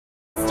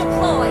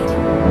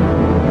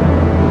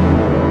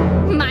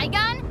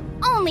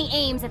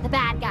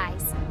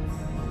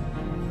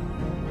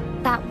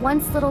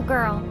once little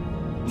girl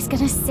is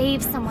gonna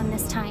save someone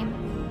this time.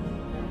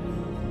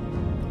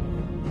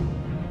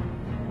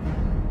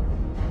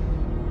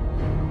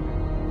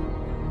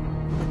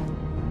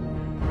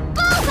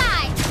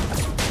 Bullseye!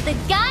 The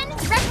gun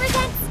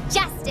represents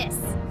justice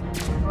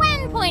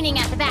when pointing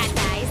at the bad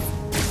guys.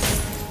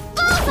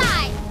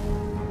 Bullseye!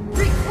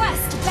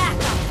 Request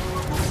backup.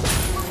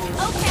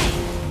 Okay.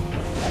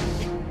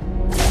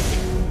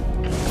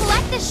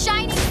 Let the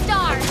shining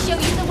star show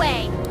you the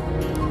way.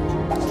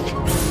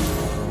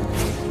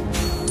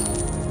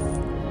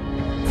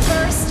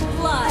 First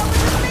blood.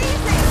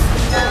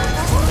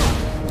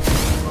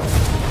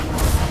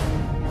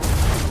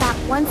 That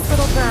once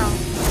little girl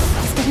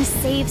is gonna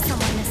save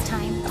someone this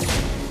time.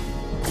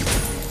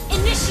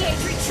 Initiate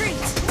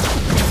retreat.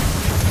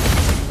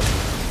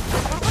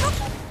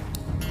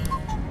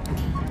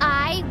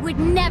 I would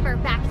never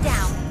back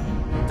down.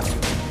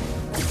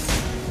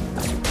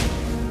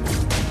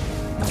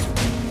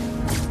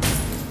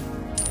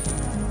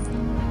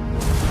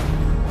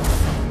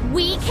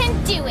 We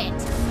can do it!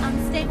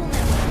 Unstable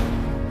network.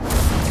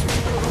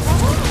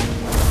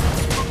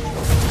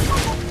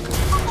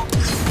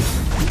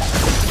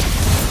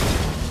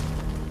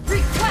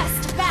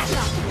 Request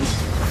backup.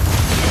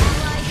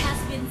 Ally has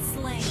been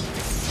slain.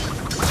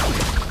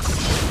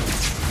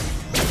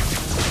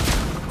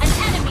 An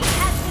enemy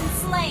has been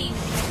slain.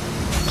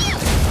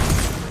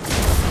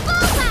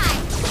 Bullseye!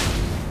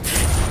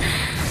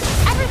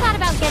 Ever thought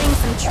about getting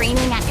some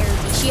training at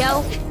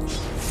Eruditio?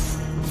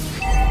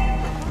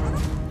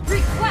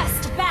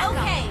 Request backup.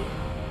 Okay.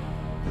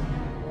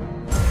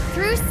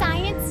 Through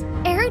science,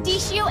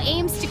 Eruditio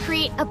aims to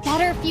create a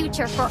better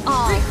future for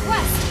all.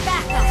 Request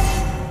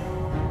backup.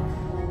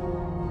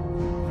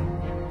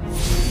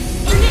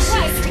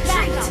 Initiate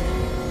retreat.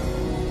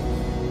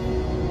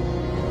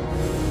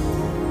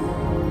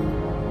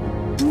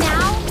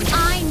 Now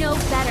I know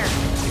better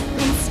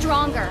and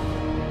stronger.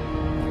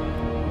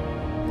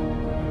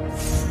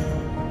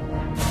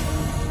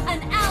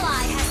 An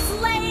ally has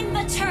slain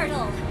the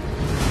turtle.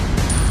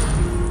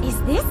 Is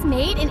this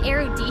made in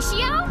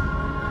Eruditio?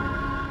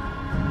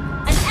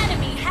 An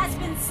enemy has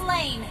been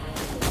slain.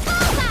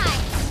 Bullseye!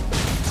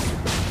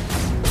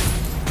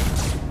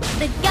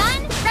 The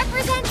gun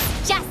represents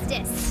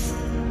justice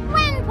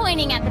when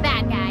pointing at the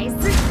bad guys.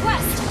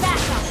 Request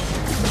backup.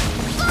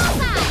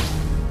 Bullseye!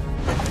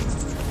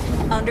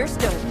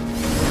 Understood.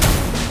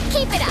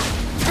 Keep it up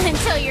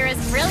until you're as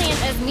brilliant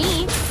as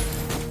me.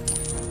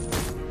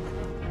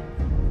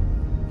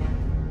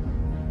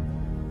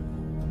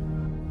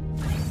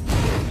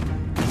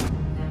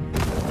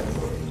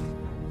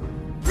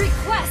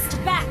 Request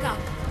backup.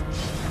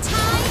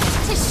 Time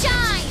to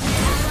shine!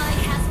 Ally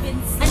has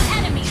been slain. An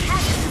enemy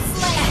has been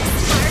slain.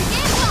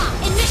 Target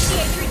locked!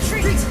 Initiate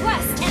retreat.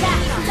 Request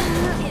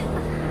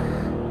backup.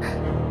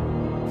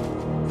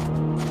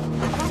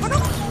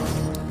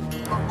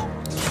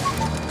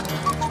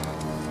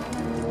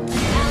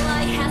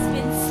 Ally has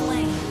been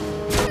slain.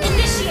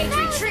 Initiate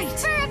That was retreat.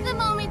 spur of the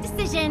moment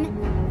decision.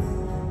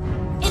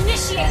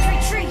 Initiate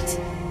retreat.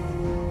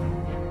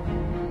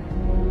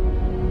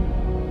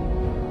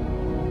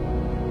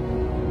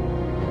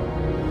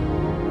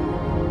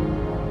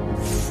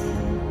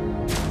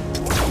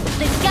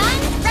 The gun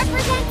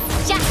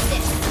represents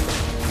justice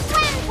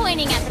when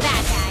pointing at the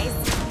bad guys.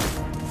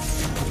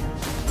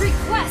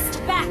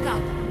 Request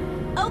backup.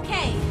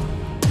 Okay.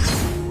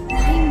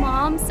 My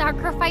mom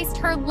sacrificed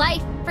her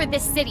life for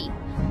this city.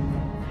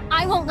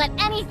 I won't let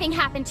anything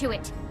happen to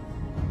it.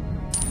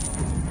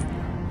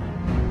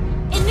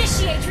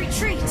 Initiate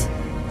retreat.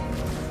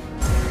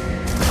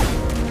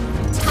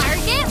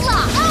 Target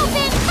locked!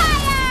 Open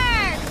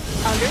fire!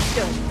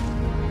 Understood.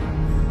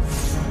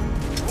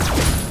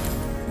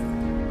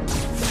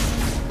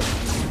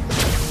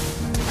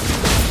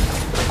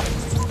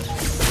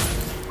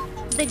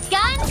 The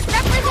gun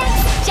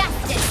represents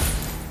justice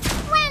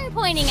when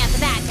pointing at the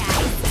bad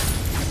guys.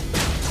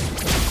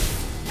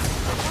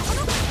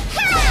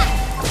 Ha!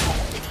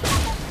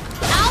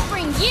 I'll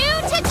bring you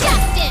to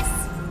justice!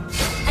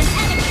 An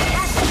enemy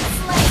has been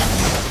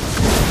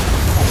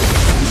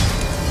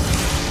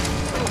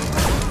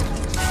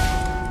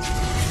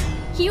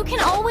slain. You can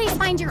always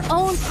find your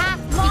own path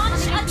to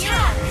Launch becoming a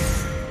attack. hero.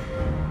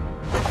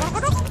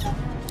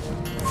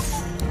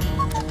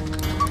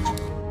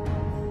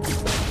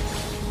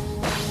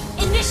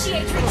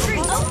 Initiate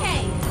retreat.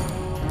 Okay.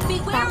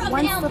 Beware That of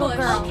once ambush. little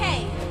girl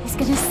Okay. is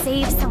gonna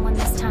save someone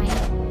this time.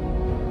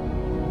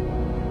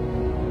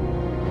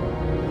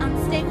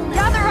 Unstable network.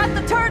 Gather at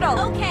the turtle!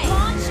 Okay.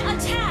 Launch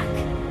attack.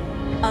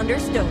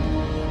 Understood.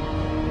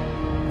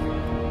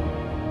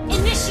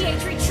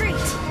 Initiate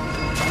retreat.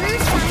 Through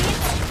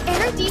science,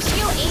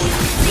 Eruditio aims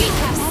to create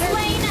a better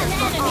Slain future an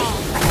for enemy. all.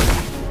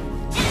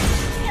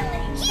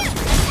 Killing.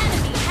 An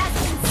enemy has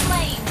been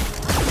slain.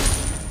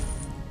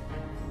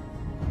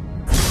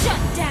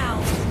 Shut down.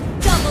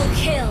 Double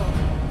kill.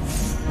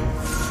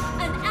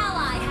 An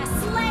ally has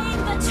slain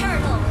the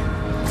turtle.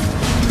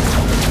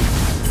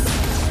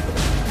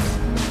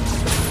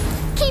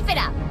 Keep it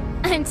up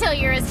until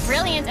you're as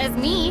brilliant as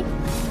me.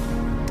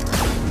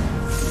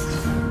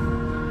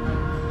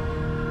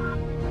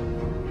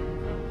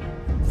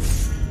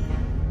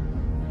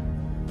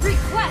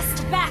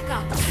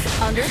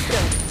 Understood.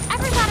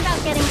 Ever thought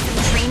about getting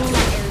some training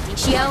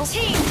at Your Erudicio?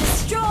 team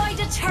destroyed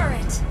a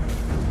turret.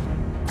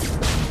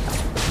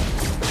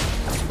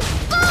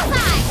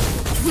 Bullseye!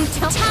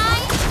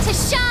 Time to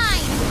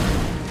shine!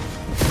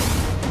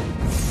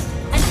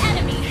 An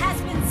enemy has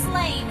been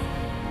slain.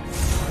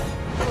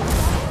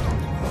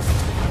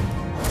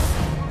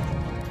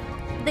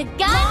 The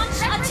gun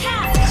Launch represents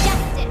attack.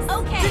 justice.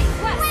 Okay,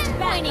 request When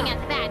backup. pointing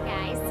at the bad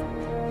guys.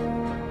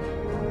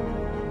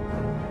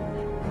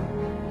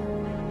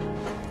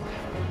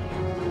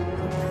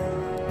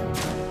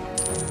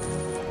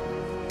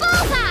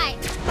 Bullseye!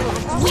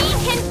 We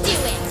can do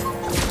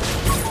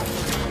it!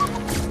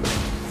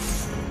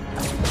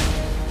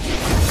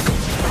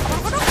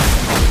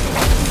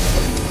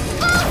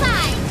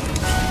 Bullseye!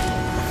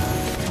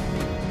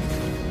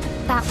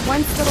 That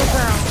once little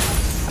girl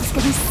is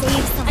gonna save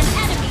An someone.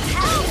 enemy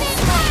has Open been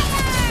slain.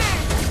 fire!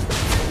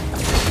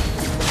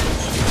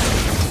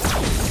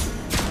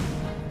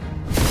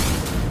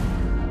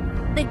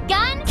 The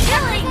gun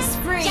Killing represents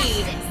spree.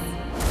 justice.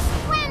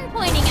 When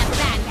pointing at the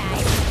bad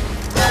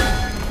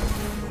guys.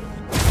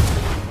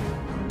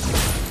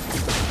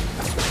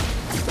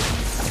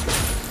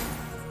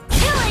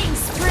 Killing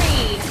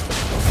spree.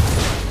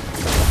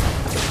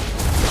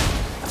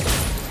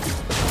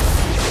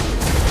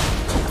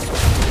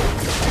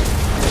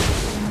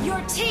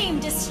 Your team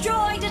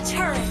destroyed a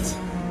turret.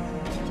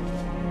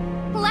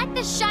 Let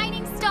the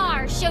shining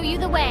star show you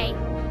the way.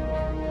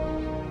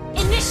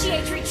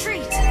 Initiate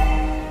retreat.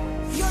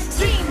 Your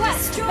team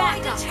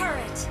destroyed a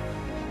turret.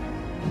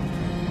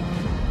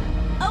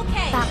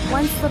 Okay. That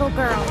once little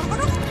girl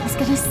is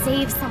gonna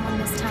save someone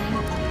this time.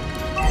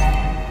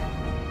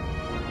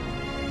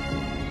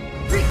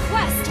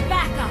 Request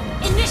backup.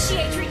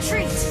 Initiate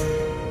retreat.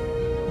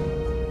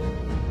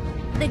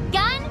 The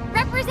gun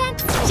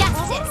represents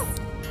justice.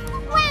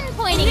 When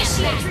pointing at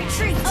the Initiate bad guys.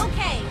 retreat.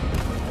 Okay.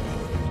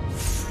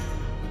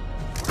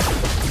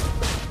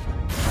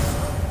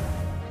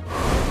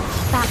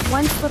 That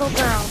once little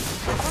girl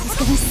is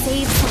gonna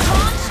save someone.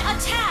 Launch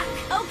attack.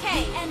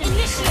 Okay.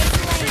 Initiate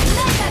lane.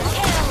 Mega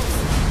kill.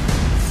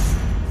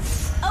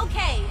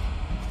 Okay.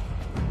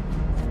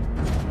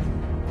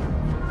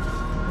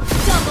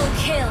 Double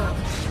kill.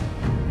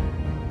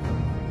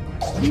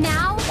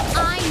 Now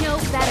I know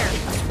better.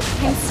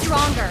 I'm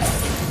stronger.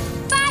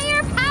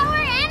 Fire, power,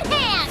 and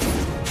hand!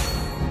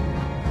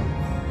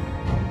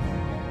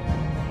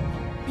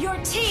 Your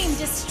team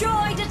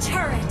destroyed a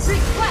turret.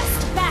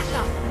 Request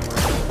backup.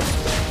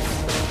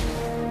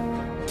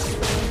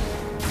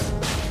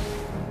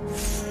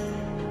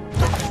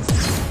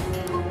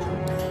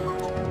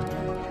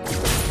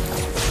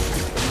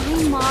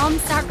 My mom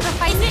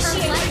sacrificed her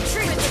Initiate life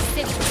retreat. for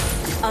this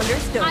city.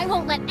 Understood. I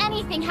won't let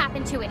anything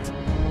happen to it.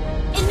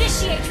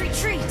 Initiate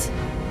retreat.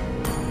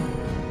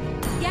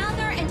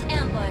 Gather and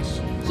ambush.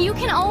 You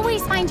can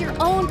always find your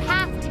own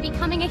path to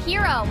becoming a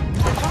hero.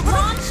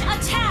 Launch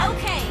attack.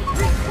 Okay.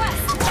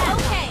 Request backup.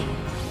 Okay.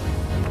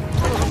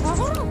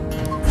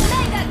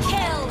 Mega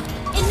kill.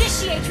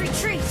 Initiate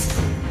retreat.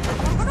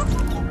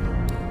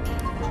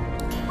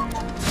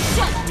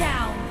 Shut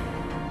down.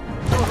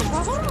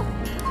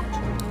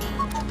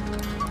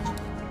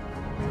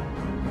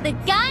 The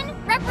gun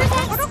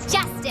represents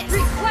justice.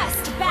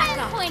 Request When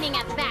backup. pointing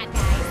at the bad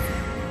guys.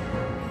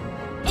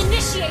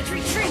 Initiate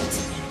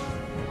retreat.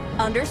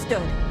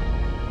 Understood.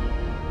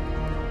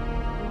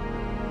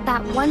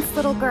 That once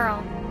little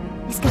girl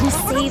is gonna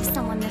save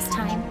someone this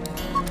time.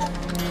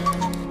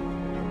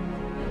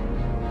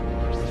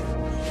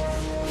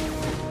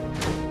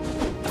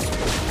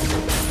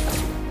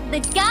 The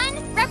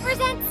gun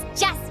represents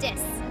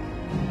justice.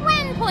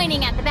 When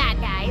pointing at the bad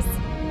guys.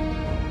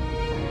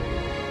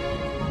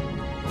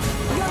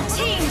 Your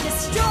team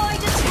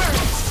destroyed a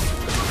turret.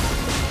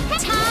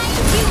 Time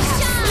to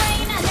shine!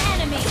 Slain an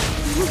enemy.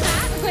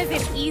 That was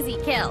an easy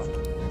kill.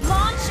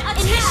 Launch attack.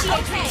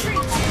 Initiate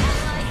retreat.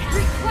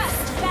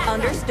 Request backup.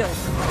 Understood.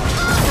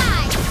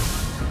 Bullseye!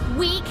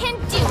 We can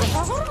do it!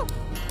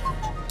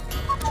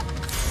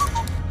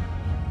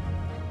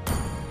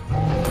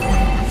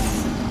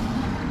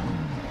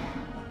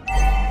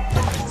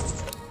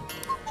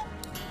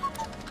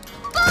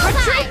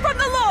 Retreat Bullseye! from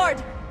the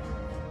Lord!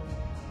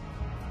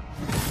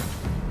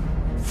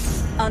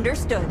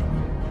 Understood.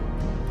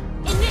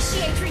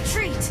 Initiate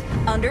retreat.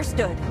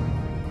 Understood.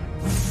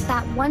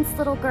 That once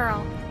little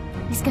girl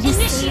is gonna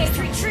Initiate save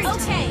retreat.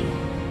 Okay.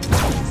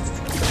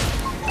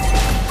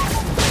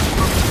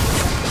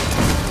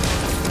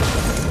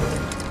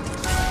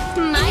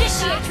 my Initiate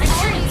shot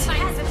retreat. always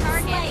finds the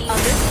target.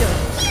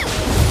 Understood.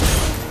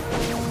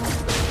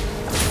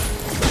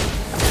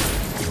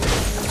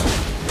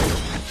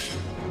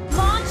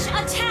 Launch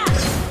attack.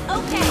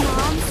 Okay.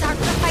 Mom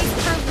sacrificed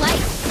her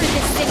life for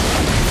this city.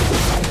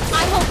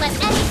 I won't let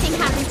anything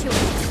happen to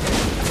it.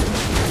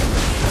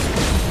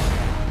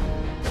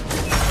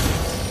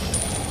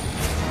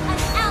 An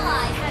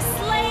ally has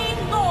slain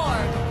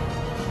Lord.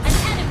 An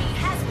enemy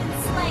has been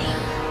slain.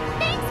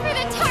 Thanks for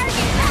the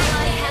target,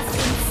 Ally has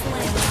been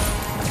slain.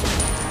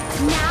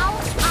 Now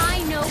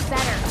I know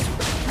better.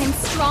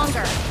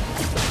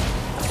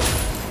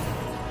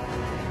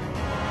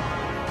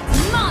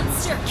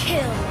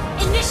 kill.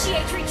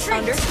 Initiate retreat.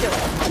 Understood.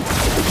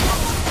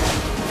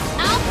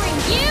 I'll bring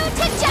you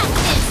to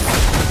justice!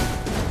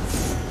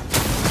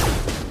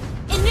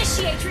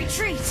 Initiate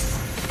retreat.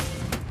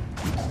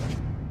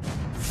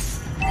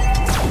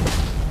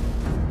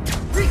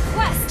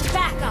 Request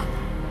backup.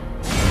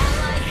 An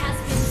ally has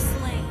been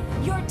slain.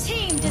 Your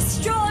team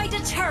destroyed a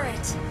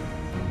turret.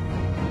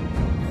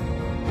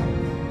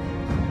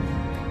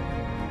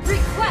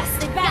 Request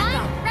The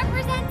backup. gun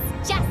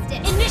represents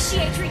justice.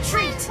 Initiate I'm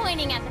retreat.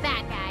 pointing at the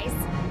bad guys.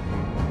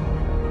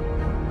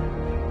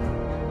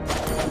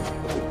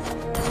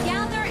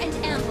 Gather and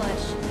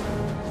ambush.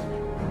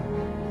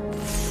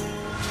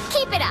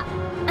 Keep it up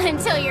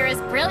until you're as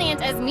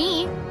brilliant as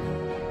me.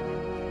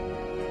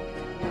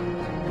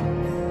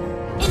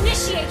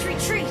 Initiate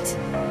retreat.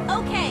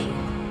 Okay.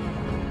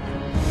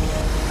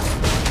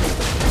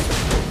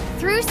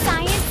 Through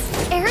science,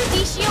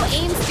 Eruditio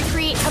aims to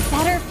create a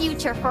better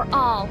future for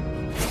all.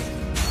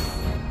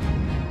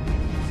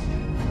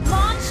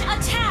 Launch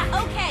attack.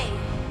 Okay.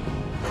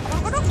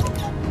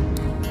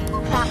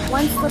 That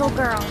once little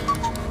girl.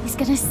 He's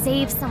gonna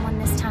save someone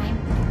this time.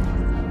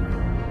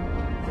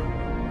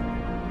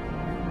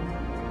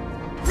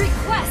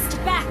 Request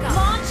backup.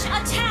 Launch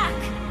attack.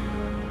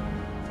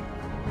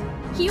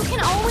 You can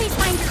always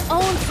find your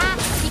own path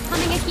to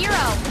becoming a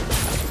hero.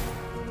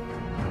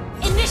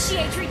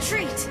 Initiate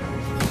retreat.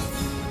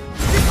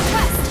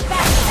 Request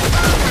backup.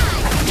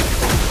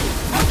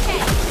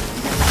 Okay.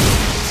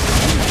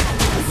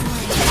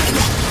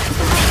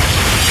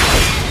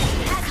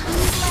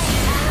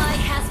 Ally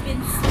has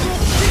been slain.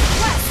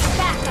 Request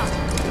backup.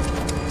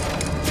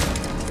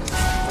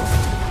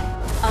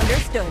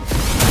 Understood.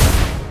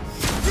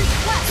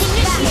 Request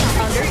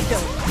backup.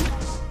 Understood.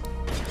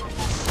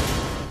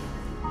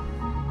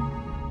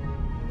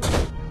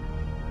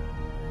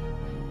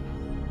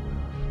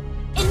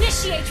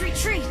 Initiate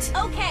retreat.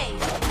 Okay.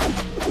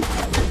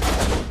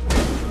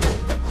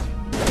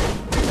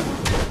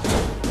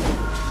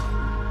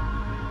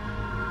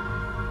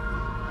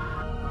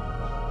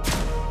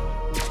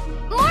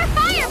 More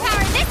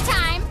firepower this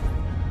time!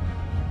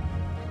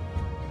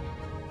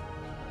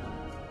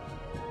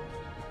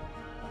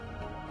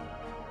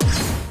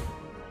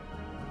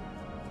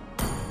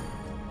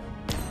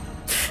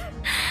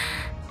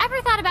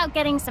 Ever thought about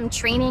getting some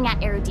training at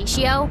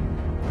Eruditio?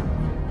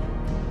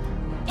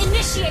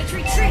 Initiate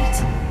retreat.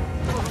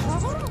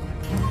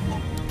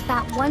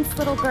 That once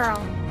little girl.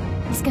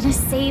 He's gonna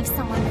save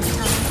someone this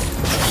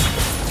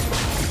time.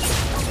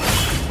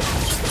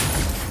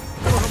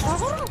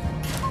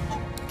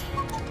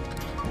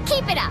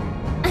 Keep it up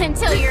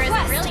until you're as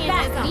Request brilliant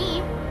backup. as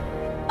me.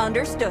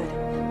 Understood.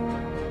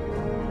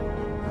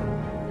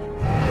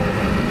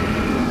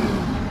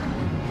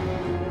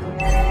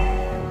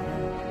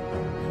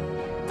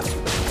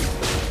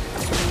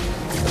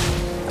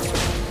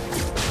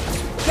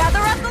 Gather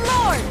up the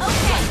Lord!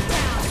 Okay.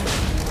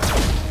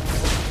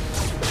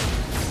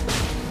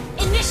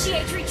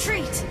 Initiate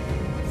retreat.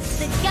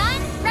 The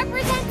gun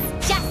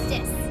represents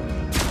justice.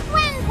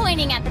 When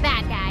pointing at the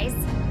bad guys.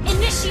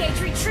 Initiate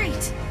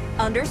retreat.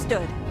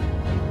 Understood.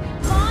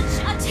 Launch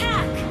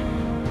attack.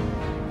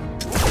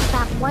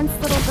 That once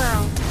little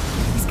girl.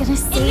 He's gonna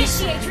save.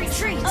 Initiate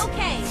retreat.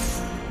 Okay.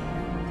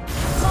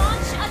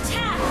 Launch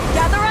attack.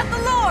 Gather up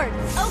the Lord!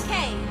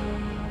 Okay.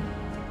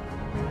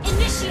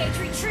 Initiate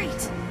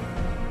retreat.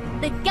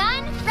 The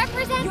gun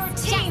represents Your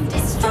team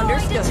justice. destroyed a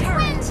Understood.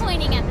 When turret.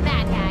 pointing at the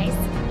bad guys.